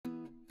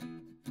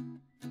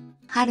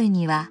春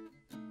には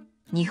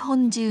日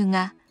本中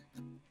が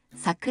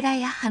桜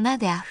や花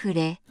であふ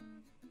れ、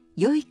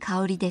良い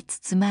香りで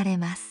包まれ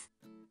ます。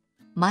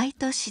毎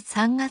年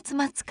3月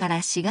末から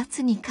4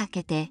月にか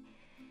けて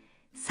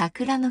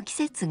桜の季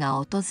節が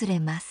訪れ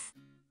ます。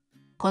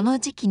この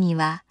時期に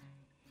は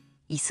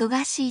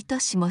忙しい都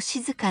市も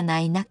静かな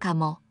田舎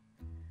も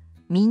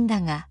みん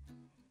なが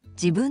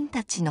自分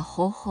たちの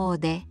方法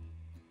で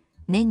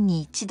年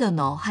に一度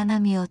のお花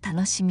見を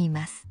楽しみ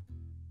ます。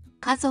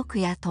家族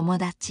や友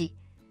達、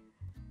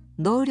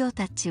同僚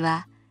たち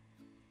は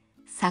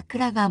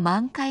桜が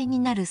満開に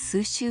なる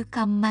数週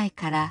間前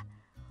から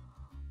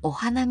お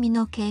花見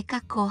の計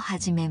画を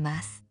始め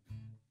ます。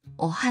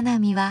お花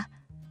見は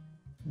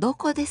ど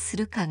こです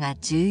るかが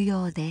重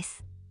要で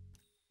す。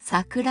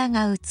桜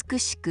が美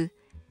しく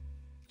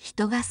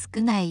人が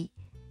少ない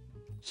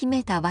秘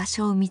めた場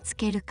所を見つ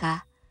ける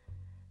か、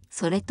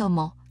それと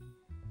も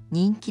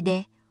人気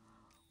で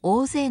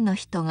大勢の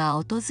人が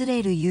訪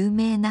れる有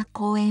名な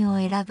公園を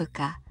選ぶ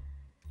か、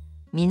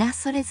皆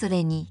それぞ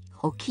れに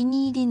お気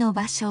に入りの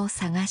場所を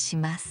探し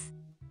ます。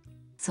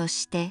そ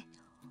して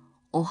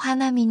お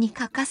花見に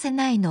欠かせ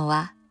ないの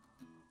は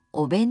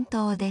お弁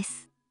当で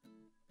す。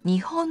日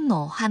本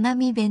のお花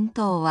見弁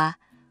当は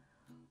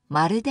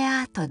まるで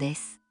アートで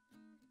す。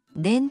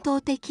伝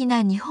統的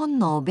な日本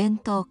のお弁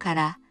当か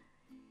ら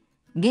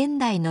現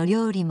代の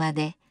料理ま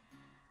で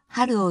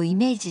春をイ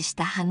メージし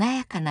た華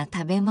やかな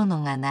食べ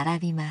物が並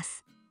びま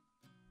す。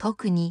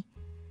特に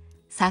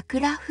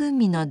桜風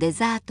味のデ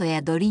ザート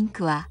やドリン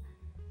クは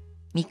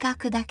味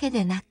覚だけ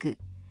でなく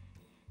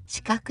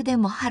視覚で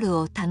も春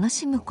を楽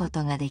しむこ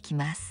とができ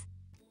ます。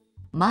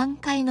満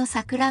開の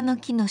桜の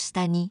木の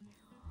下に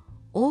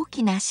大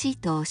きなシー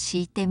トを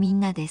敷いてみん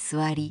なで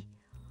座り、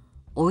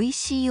おい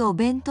しいお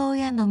弁当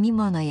や飲み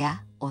物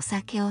やお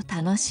酒を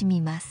楽し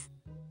みます。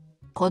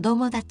子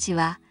供たち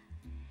は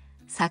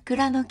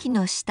桜の木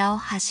の下を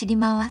走り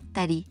回っ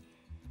たり、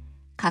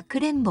かく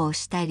れんぼを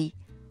したり、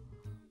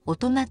大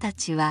人た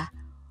ちは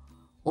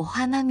お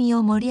花見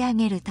を盛り上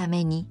げるた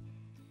めに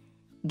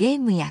ゲー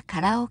ムや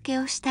カラオケ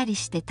をしたり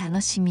して楽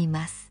しみ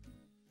ます。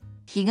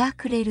日が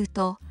暮れる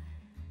と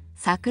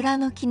桜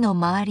の木の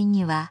周り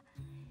には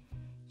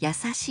優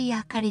しい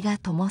明かりが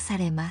灯さ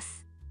れま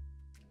す。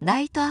ラ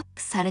イトアッ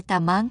プされた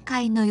満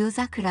開の夜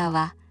桜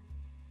は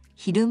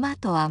昼間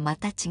とはま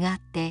た違っ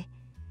て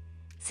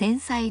繊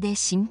細で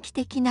神秘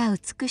的な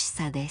美し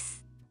さで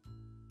す。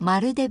ま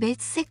るで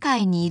別世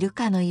界にいる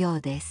かのよ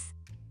うです。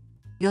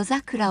夜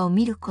桜を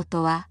見るこ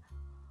とは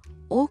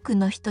多く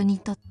の人に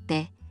とっ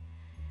て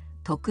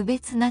特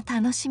別な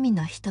楽しみ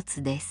の一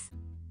つです。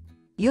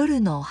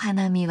夜のお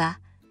花見は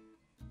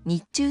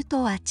日中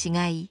とは違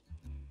い、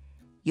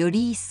よ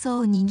り一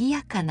層にぎ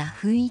やかな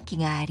雰囲気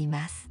があり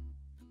ます。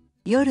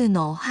夜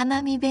のお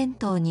花見弁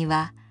当に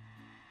は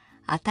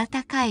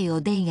温かい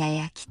おでんや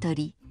焼き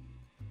鳥、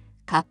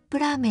カップ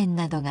ラーメン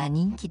などが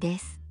人気で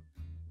す。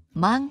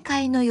満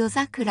開の夜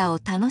桜を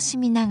楽し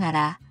みなが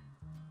ら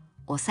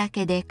お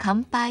酒で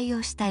乾杯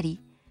をした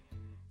り、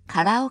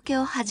カラオケ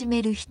を始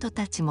める人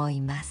たちもい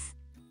ます。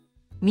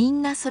み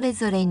んなそれ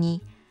ぞれ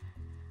に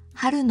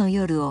春の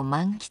夜を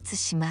満喫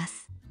しま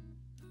す。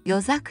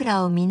夜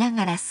桜を見な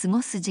がら過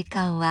ごす時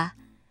間は、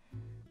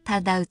た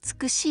だ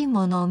美しい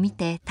ものを見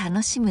て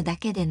楽しむだ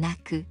けでな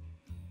く、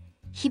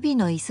日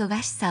々の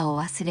忙しさ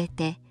を忘れ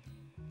て、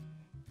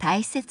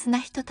大切な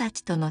人た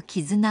ちとの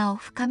絆を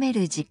深め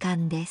る時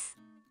間です。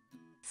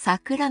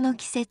桜の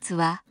季節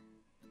は、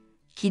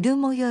昼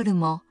も夜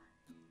も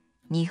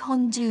日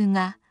本中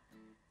が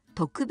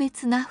特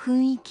別な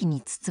雰囲気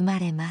に包ま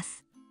れま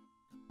す。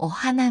お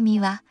花見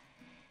は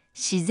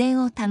自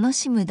然を楽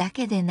しむだ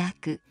けでな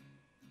く、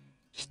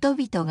人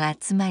々が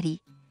集ま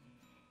り、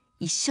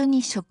一緒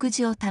に食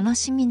事を楽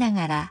しみな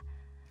がら、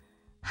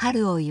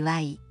春を祝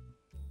い、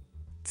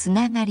つ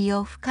ながり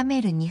を深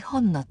める日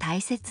本の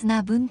大切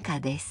な文化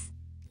です。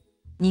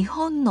日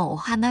本のお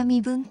花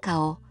見文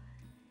化を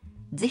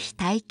ぜひ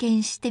体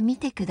験してみ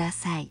てくだ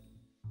さい。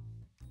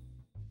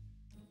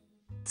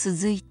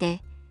続い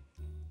て、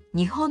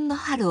日本の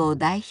春を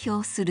代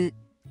表する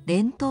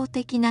伝統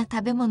的な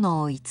食べ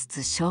物を5つ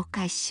紹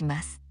介し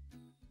ます。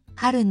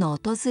春の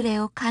訪れ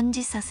を感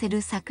じさせ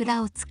る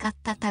桜を使っ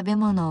た食べ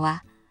物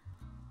は、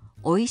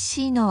おい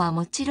しいのは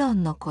もちろ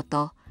んのこ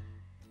と、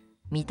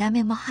見た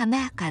目も華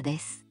やかで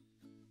す。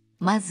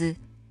まず、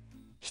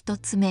一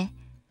つ目、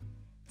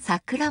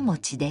桜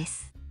餅で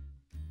す。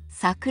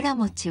桜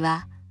餅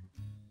は、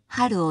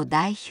春を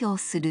代表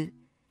する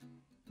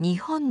日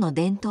本の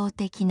伝統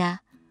的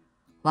な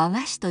和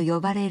菓子と呼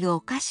ばれるお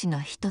菓子の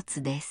一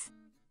つです。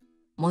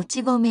も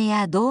ち米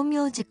や道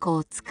明寺粉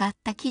を使っ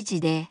た生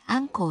地であ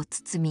んこを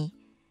包み、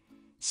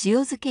塩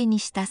漬けに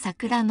した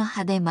桜の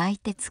葉で巻い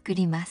て作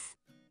ります。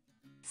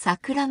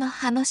桜の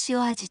葉の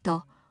塩味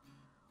と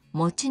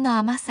餅の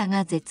甘さ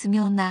が絶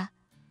妙な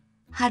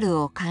春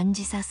を感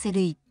じさせる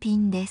一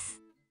品で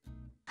す。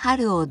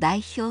春を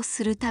代表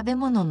する食べ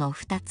物の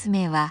2つ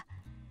目は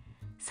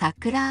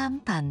桜あん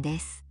パンで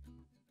す。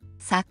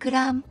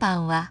桜あんパ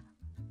ンは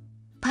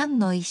パン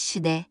の一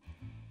種で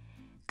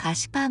菓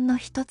子パンの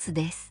一つ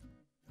です。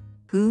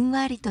ふん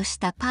わりとし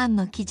たパン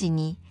の生地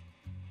に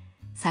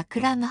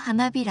桜の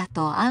花びら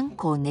とあん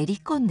こを練り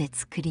込んで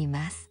作り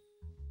ます。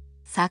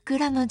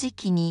桜の時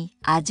期に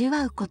味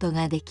わうこと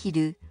ができ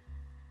る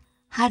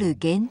春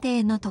限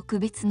定の特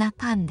別な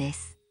パンで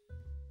す。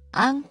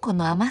あんこ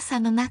の甘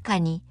さの中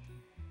に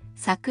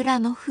桜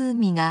の風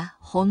味が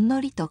ほんの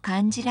りと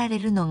感じられ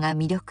るのが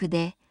魅力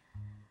で、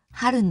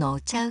春のお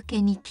茶受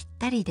けにぴっ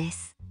たりで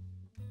す。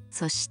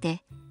そし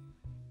て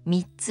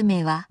3つ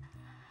目は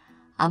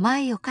甘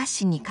いお菓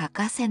子に欠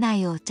かせな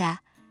いお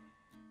茶、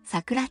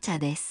桜茶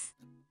です。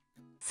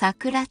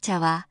桜茶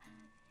は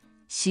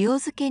塩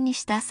漬けに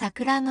した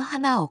桜の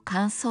花を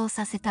乾燥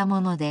させた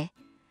もので、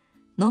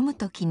飲む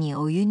ときに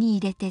お湯に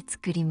入れて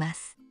作りま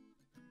す。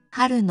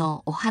春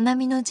のお花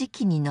見の時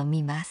期に飲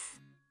みます。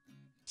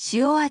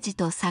塩味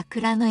と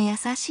桜の優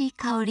しい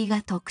香り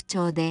が特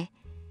徴で、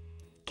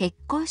結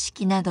婚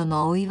式など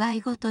のお祝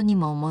いごとに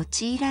も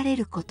用いられ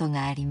ること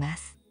がありま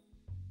す。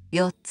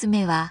4つ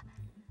目は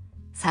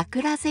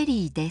桜ゼ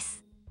リーで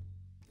す。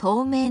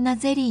透明な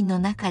ゼリーの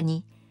中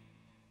に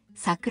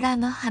桜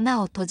の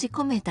花を閉じ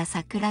込めた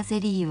桜ゼ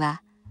リー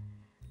は、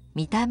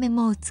見た目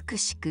も美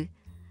しく、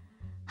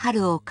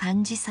春を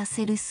感じさ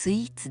せるス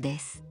イーツで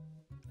す。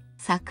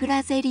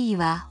桜ゼリー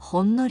は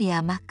ほんのり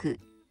甘く、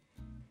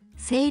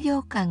清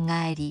涼感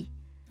があり、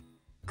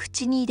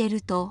口に入れ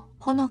ると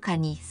ほのか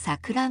に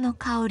桜の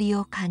香り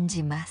を感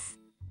じます。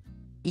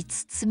5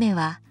つ目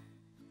は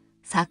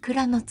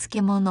桜の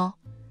漬物、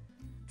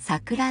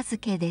桜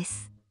-zukeで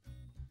す。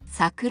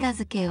桜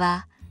-zuke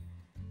は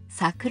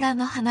桜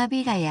の花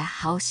びらや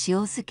葉を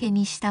塩漬け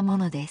にしたも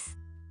のです。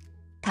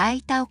炊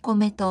いたお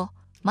米と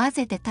混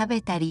ぜて食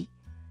べたり、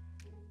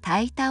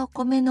炊いたお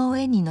米の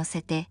上にの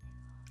せて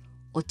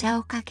お茶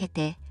をかけ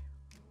て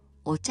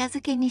お茶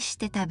漬けにし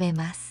て食べ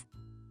ます。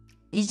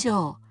以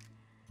上、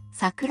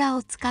桜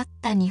を使っ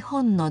た日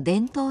本の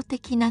伝統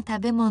的な食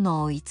べ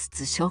物を5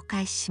つ紹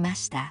介しま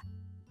した。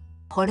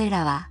これ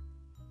らは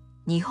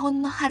日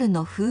本の春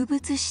の風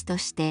物詩と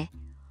して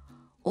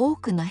多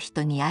くの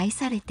人に愛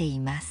されてい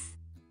ます。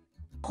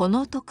こ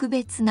の特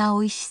別な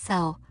美味し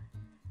さを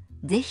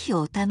ぜひ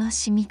お楽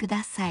しみく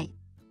ださい。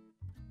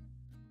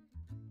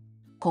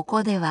こ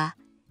こでは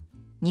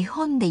日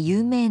本で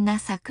有名な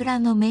桜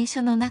の名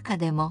所の中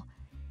でも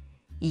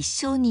一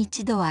生に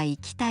一度は行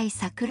きたい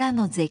桜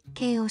の絶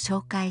景を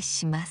紹介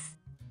します。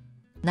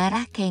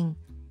奈良県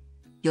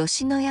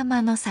吉野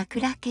山の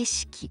桜景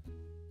色。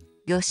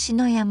吉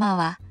野山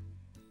は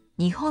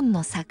日本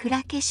の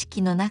桜景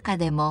色の中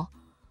でも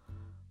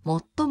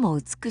最も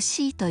美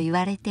しいと言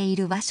われてい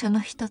る場所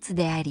の一つ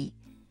であり、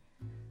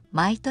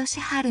毎年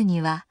春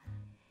には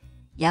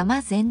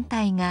山全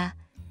体が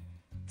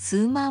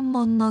数万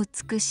本の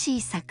美し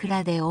い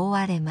桜で覆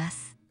われま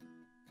す。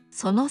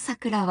その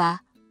桜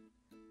は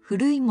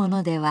古いも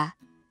のでは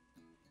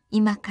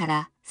今か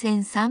ら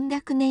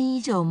1300年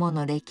以上も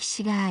の歴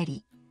史があ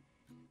り、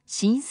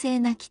神聖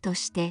な木と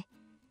して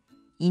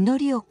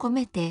祈りを込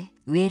めて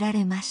植えら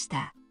れまし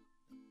た。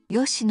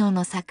吉野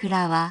の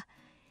桜は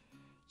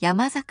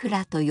山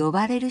桜と呼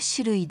ばれる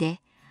種類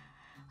で、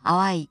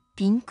淡い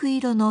ピンク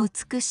色の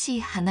美し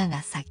い花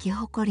が咲き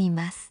誇り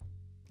ます。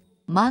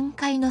満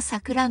開の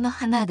桜の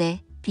花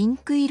でピン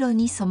ク色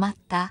に染まっ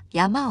た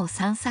山を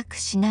散策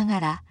しなが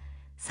ら、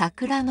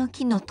桜の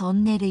木のト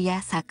ンネル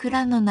や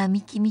桜の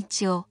並木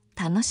道を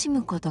楽し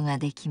むことが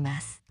でき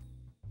ます。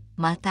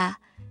ま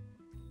た、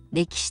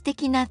歴史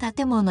的な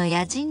建物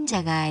や神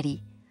社があ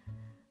り、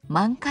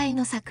満開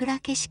の桜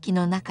景色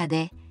の中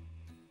で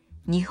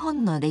日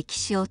本の歴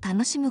史を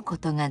楽しむこ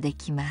とがで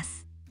きま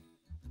す。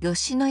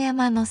吉野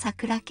山の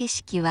桜景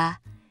色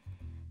は、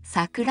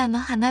桜の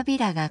花び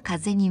らが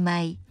風に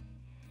舞い、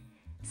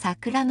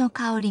桜の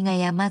香りが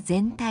山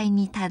全体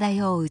に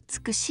漂う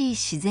美しい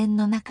自然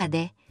の中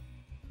で、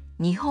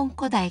日本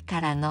古代か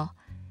らの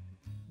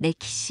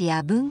歴史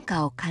や文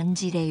化を感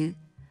じれる、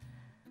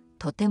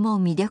とて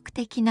も魅力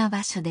的な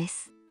場所で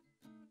す。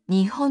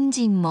日本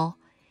人も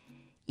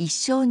一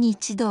生に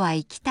一度は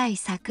行きたい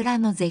桜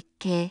の絶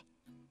景、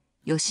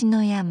吉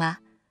野山。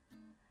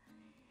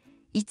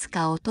いつ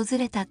か訪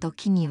れた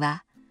時に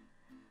は、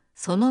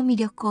その魅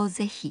力を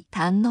ぜひ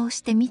堪能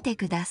してみて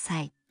くださ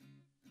い。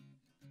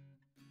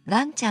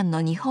ランちゃん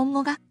の日本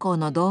語学校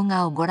の動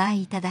画をご覧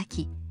いただ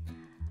き、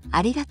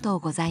ありがとう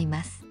ござい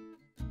ます。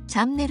チ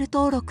ャンネル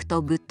登録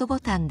とグッドボ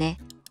タンで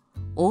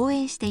応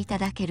援していた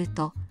だける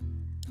と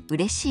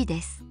嬉しい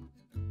です。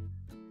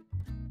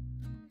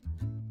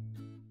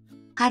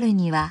春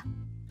には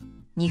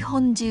日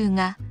本中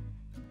が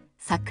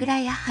桜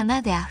や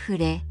花であふ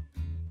れ、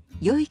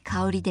良い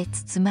香りで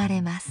包ま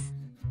れます。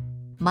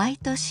毎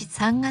年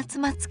3月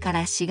末か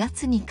ら4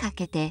月にか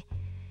けて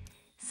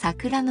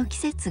桜の季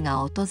節が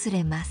訪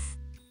れます。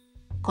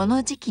こ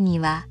の時期に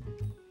は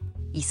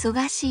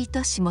忙しい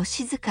都市も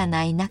静か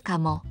な田舎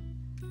も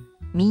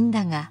みん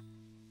なが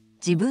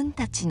自分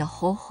たちの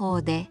方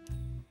法で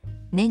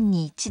年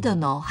に一度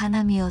のお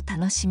花見を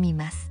楽しみ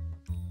ます。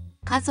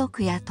家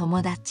族や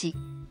友達、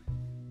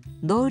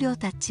同僚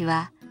たち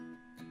は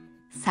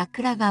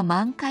桜が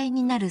満開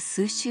になる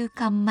数週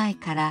間前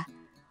から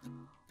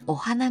お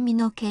花見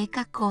の計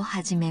画を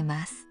始め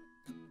ます。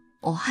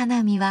お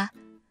花見は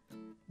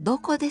ど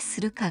こです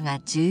るかが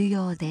重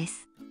要で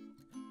す。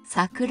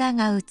桜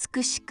が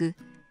美しく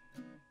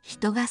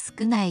人が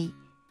少ない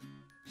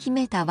秘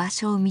めた場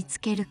所を見つ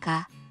ける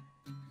か、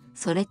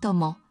それと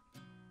も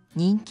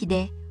人気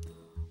で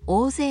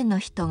大勢の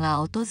人が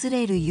訪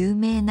れる有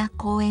名な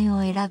公園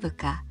を選ぶ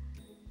か、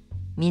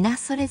皆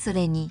それぞ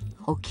れに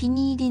お気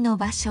に入りの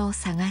場所を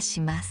探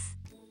します。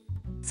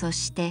そ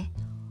して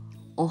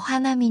お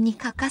花見に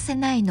欠かせ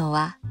ないの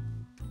は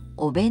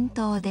お弁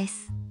当で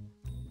す。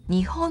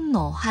日本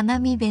のお花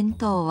見弁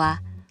当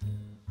は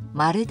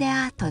まるで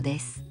アートで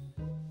す。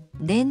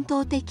伝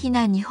統的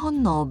な日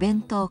本のお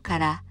弁当か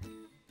ら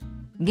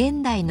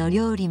現代の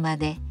料理ま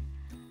で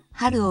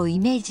春をイ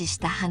メージし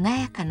た華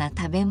やかな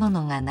食べ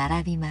物が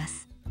並びま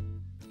す。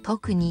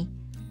特に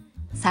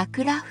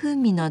桜風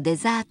味のデ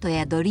ザート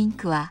やドリン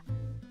クは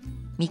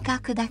味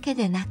覚だけ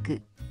でな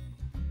く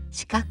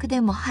視覚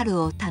でも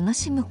春を楽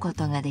しむこ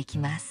とができ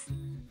ます。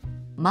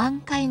満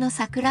開の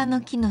桜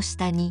の木の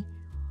下に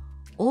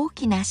大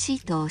きなシ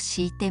ートを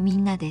敷いてみ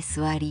んなで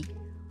座り、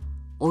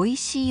おい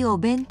しいお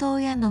弁当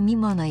や飲み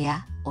物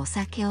やお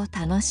酒を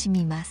楽し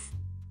みます。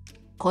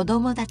子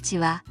供たち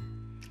は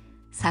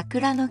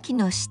桜の木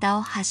の下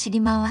を走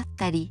り回っ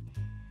たり、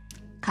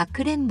か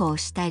くれんぼを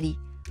したり、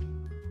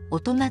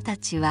大人た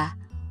ちは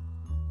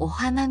お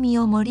花見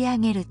を盛り上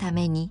げるた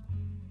めに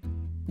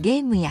ゲ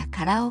ームや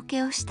カラオ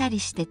ケをしたり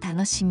して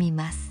楽しみ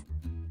ます。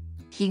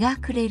日が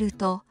暮れる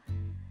と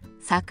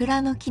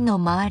桜の木の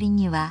周り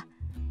には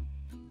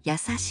優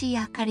しい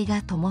明かり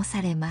が灯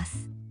されま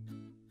す。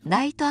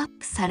ライトアッ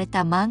プされ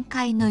た満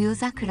開の夜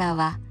桜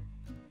は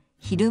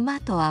昼間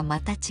とはま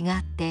た違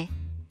って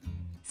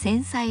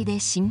繊細で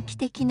神秘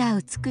的な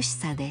美し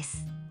さで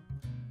す。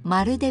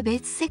まるで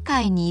別世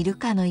界にいる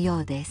かのよ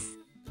うです。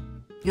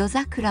夜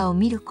桜を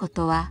見るこ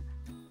とは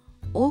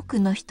多く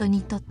の人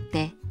にとっ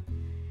て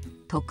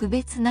特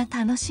別な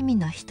楽しみ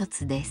の一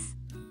つです。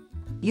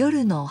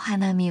夜のお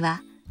花見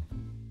は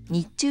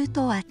日中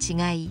とは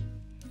違い、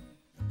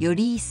よ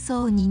り一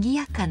層にぎ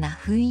やかな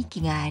雰囲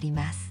気があり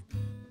ます。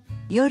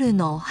夜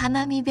のお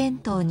花見弁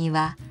当に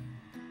は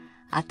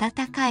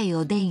温かい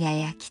おでんや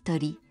焼き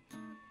鳥、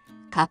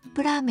カッ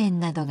プラーメン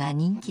などが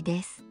人気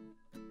です。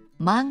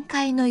満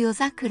開の夜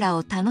桜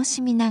を楽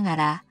しみなが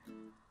ら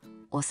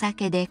お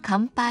酒で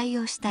乾杯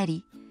をした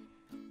り、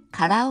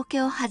カラオ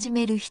ケを始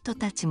める人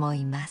たちも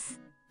いま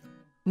す。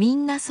み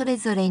んなそれ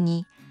ぞれ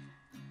に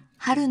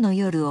春の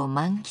夜を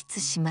満喫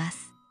しま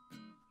す。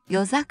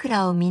夜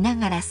桜を見な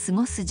がら過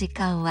ごす時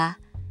間は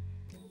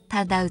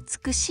ただ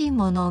美しい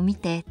ものを見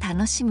て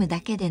楽しむだ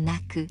けでな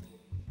く、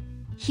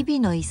日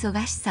々の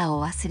忙しさ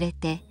を忘れ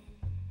て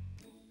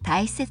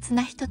大切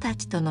な人た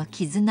ちとの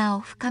絆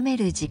を深め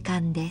る時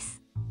間で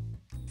す。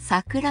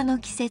桜の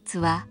季節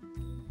は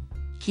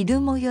昼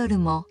も夜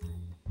も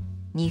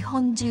日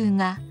本中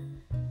が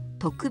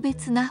特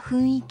別な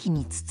雰囲気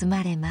に包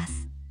まれま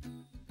す。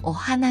お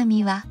花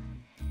見は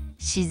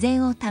自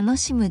然を楽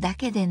しむだ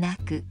けでな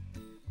く、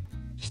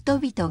人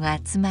々が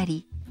集ま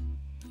り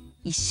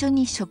一緒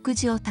に食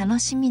事を楽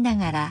しみな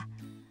がら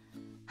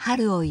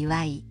春を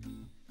祝い、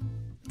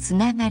つ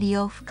ながり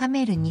を深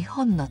める日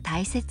本の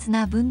大切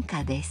な文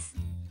化です。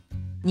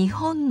日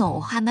本の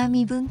お花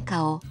見文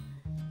化を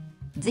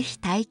ぜひ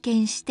体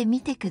験して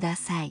みてくだ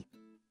さい。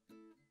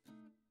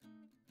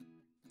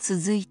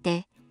続い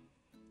て、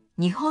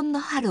日本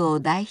の春を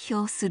代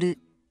表する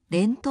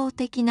伝統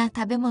的な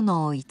食べ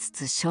物を5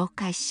つ紹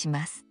介し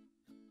ます。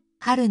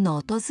春の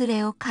訪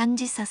れを感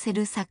じさせ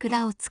る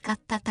桜を使っ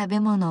た食べ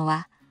物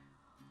は、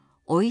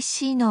美味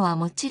しいのは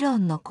もちろ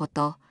んのこ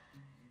と、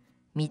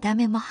見た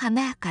目も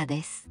華やか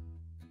です。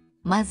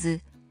ま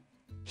ず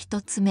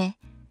一つ目、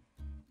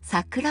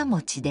桜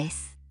餅で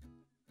す。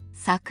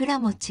桜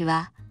餅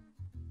は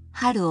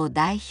春を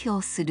代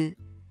表する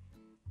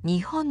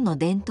日本の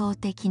伝統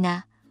的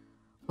な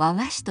和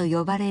菓子と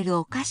呼ばれる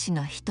お菓子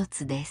の一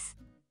つです。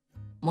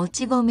も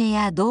ち米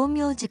や道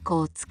明寺粉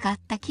を使っ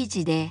た生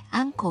地で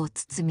あんこを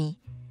包み、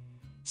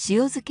塩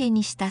漬け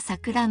にした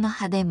桜の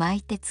葉で巻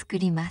いて作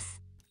りま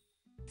す。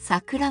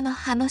桜の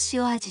葉の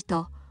塩味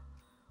と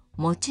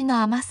餅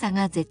の甘さ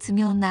が絶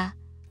妙な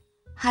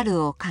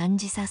春を感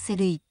じさせ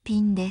る一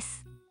品で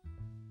す。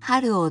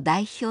春を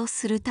代表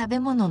する食べ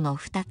物の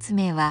2つ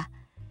目は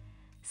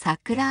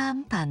桜あ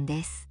んパン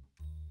です。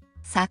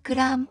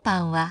桜あんパ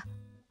ンは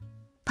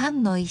パ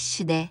ンの一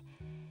種で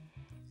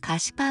菓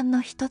子パン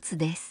の一つ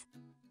です。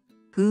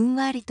ふん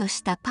わりと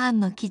したパン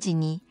の生地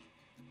に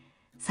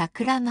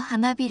桜の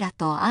花びら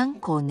とあん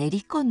こを練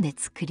り込んで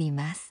作り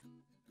ます。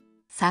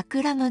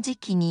桜の時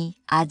期に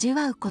味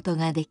わうこと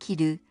ができ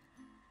る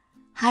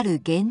春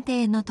限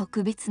定の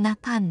特別な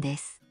パンで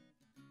す。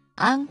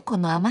あんこ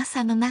の甘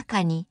さの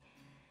中に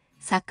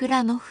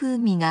桜の風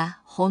味が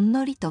ほん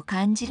のりと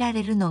感じら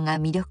れるのが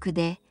魅力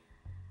で、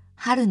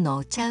春の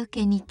お茶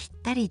受けにぴっ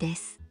たりで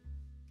す。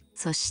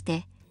そし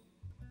て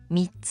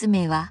3つ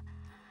目は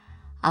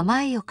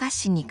甘いお菓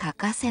子に欠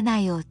かせな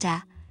いお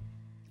茶、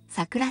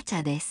桜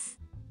茶です。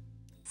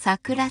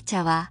桜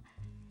茶は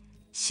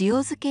塩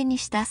漬けに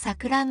した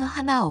桜の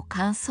花を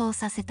乾燥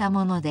させた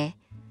もので、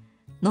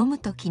飲む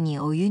ときに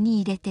お湯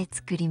に入れて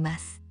作りま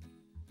す。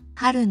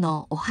春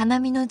のお花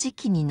見の時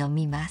期に飲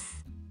みま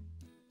す。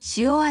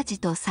塩味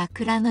と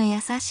桜の優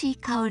しい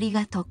香り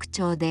が特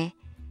徴で、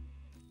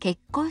結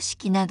婚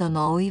式など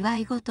のお祝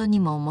い事に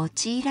も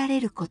用いられ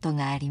ること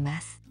があり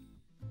ます。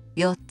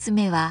4つ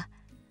目は、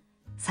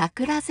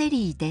桜ゼ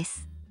リーで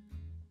す。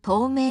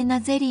透明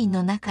なゼリー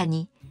の中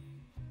に、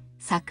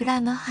桜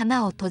の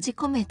花を閉じ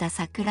込めた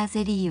桜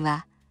ゼリー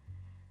は、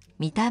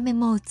見た目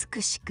も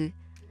美しく、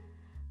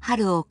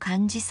春を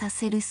感じさ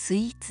せるスイ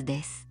ーツ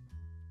です。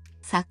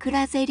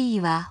桜ゼリ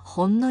ーは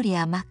ほんのり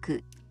甘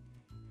く、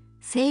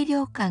清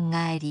涼感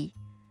があり、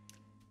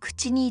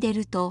口に入れ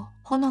ると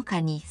ほの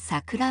かに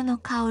桜の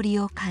香り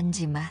を感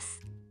じま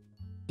す。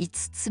5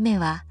つ目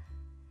は、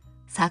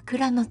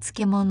桜の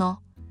漬物、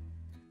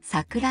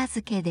桜-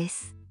漬けで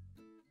す。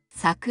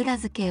桜-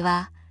漬け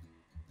は、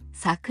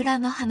桜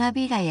の花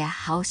びらや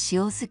葉を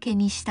塩漬け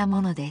にした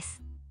もので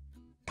す。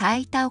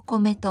炊いたお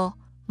米と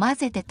混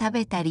ぜて食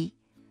べたり、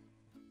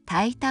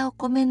炊いたお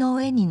米の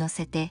上にの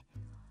せて、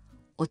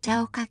お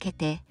茶をかけ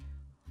て、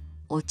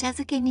お茶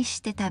漬けにし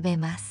て食べ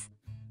ます。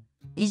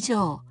以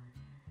上、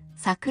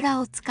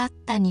桜を使っ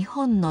た日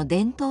本の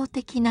伝統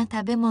的な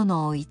食べ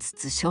物を5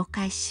つ紹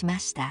介しま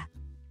した。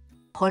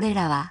これ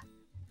らは、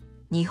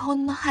日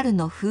本の春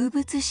の風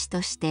物詩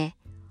として、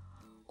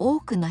多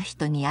くの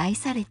人に愛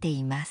されて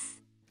いま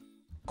す。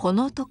こ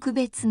の特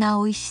別な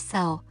美味し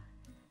さを、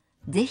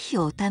ぜひ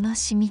お楽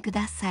しみく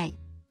ださい。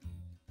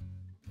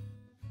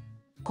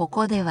こ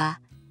こで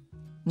は、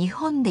日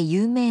本で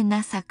有名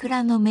な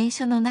桜の名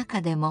所の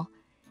中でも、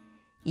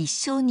一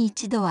生に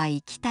一度は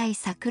行きたい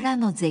桜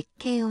の絶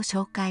景を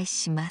紹介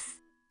しま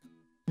す。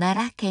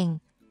奈良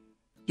県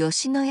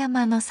吉野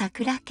山の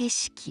桜景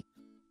色。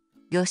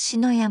吉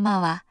野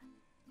山は、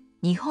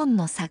日本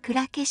の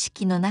桜景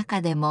色の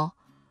中でも、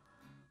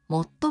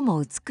最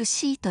も美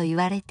しいと言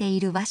われてい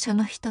る場所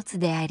の一つ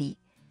であり、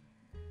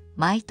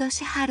毎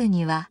年春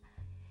には、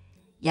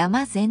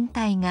山全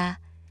体が、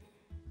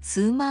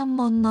数万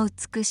本の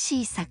美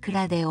しい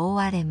桜で覆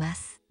われま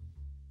す。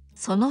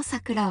その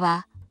桜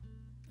は、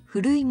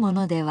古いも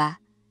ので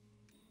は、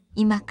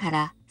今か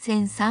ら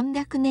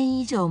1300年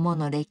以上も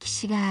の歴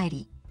史があ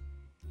り、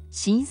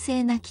神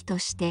聖な木と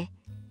して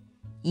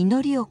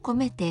祈りを込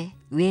めて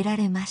植えら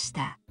れまし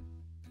た。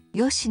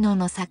吉野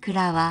の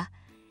桜は、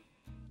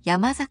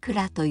山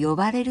桜と呼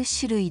ばれる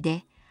種類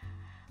で、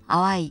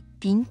淡い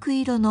ピンク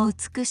色の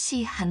美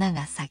しい花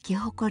が咲き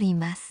誇り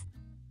ます。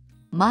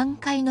満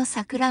開の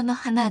桜の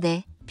花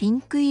でピ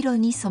ンク色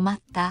に染まっ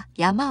た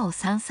山を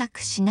散策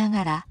しな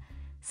がら、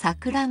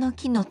桜の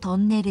木のト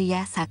ンネル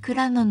や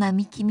桜の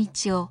並木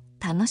道を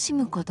楽し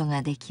むこと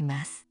ができ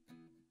ます。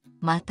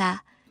ま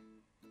た、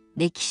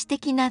歴史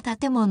的な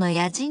建物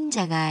や神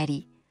社があ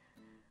り、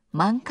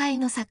満開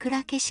の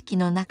桜景色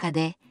の中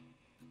で、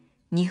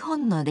日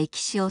本の歴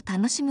史を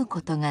楽しむ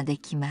ことがで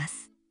きま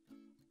す。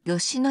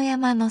吉野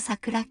山の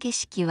桜景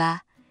色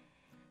は、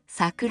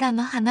桜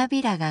の花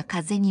びらが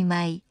風に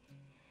舞い、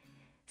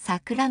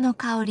桜の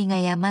香りが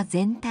山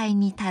全体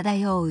に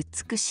漂う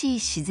美しい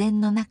自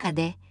然の中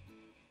で、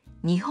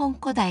日本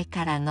古代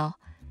からの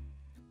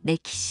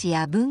歴史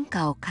や文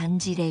化を感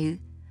じれる、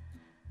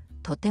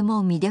とて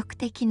も魅力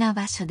的な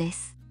場所で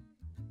す。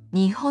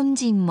日本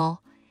人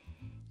も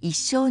一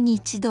生に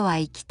一度は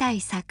行きた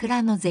い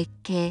桜の絶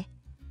景、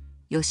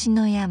吉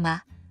野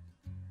山。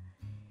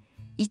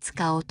いつ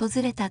か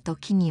訪れた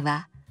時に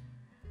は、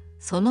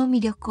その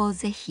魅力を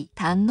ぜひ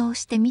堪能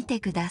してみて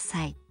くだ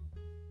さい。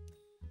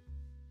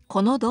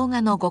この動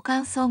画のご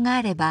感想が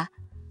あれば、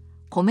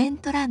コメン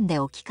ト欄で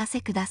お聞かせ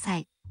くださ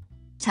い。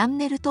チャン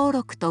ネル登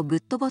録とグ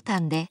ッドボタ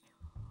ンで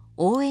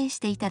応援し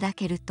ていただ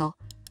けると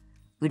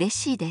嬉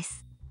しいで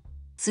す。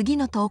次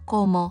の投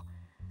稿も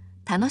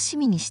楽し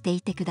みにして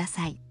いてくだ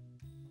さい。